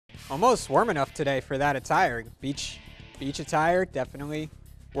Almost warm enough today for that attire. Beach attire, definitely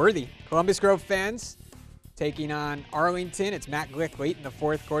worthy. Columbus Grove fans taking on Arlington. It's Matt Glick late in the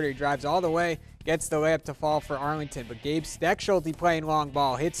fourth quarter. He drives all the way, gets the layup to fall for Arlington. But Gabe Steckschulte playing long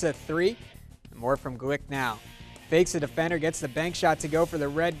ball, hits a three. And more from Glick now. Fakes the defender, gets the bank shot to go for the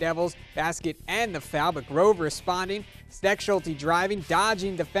Red Devils. Basket and the foul, but Grove responding. Steckschulte driving,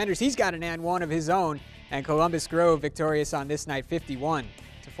 dodging defenders. He's got an and one of his own. And Columbus Grove victorious on this night,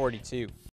 51-42.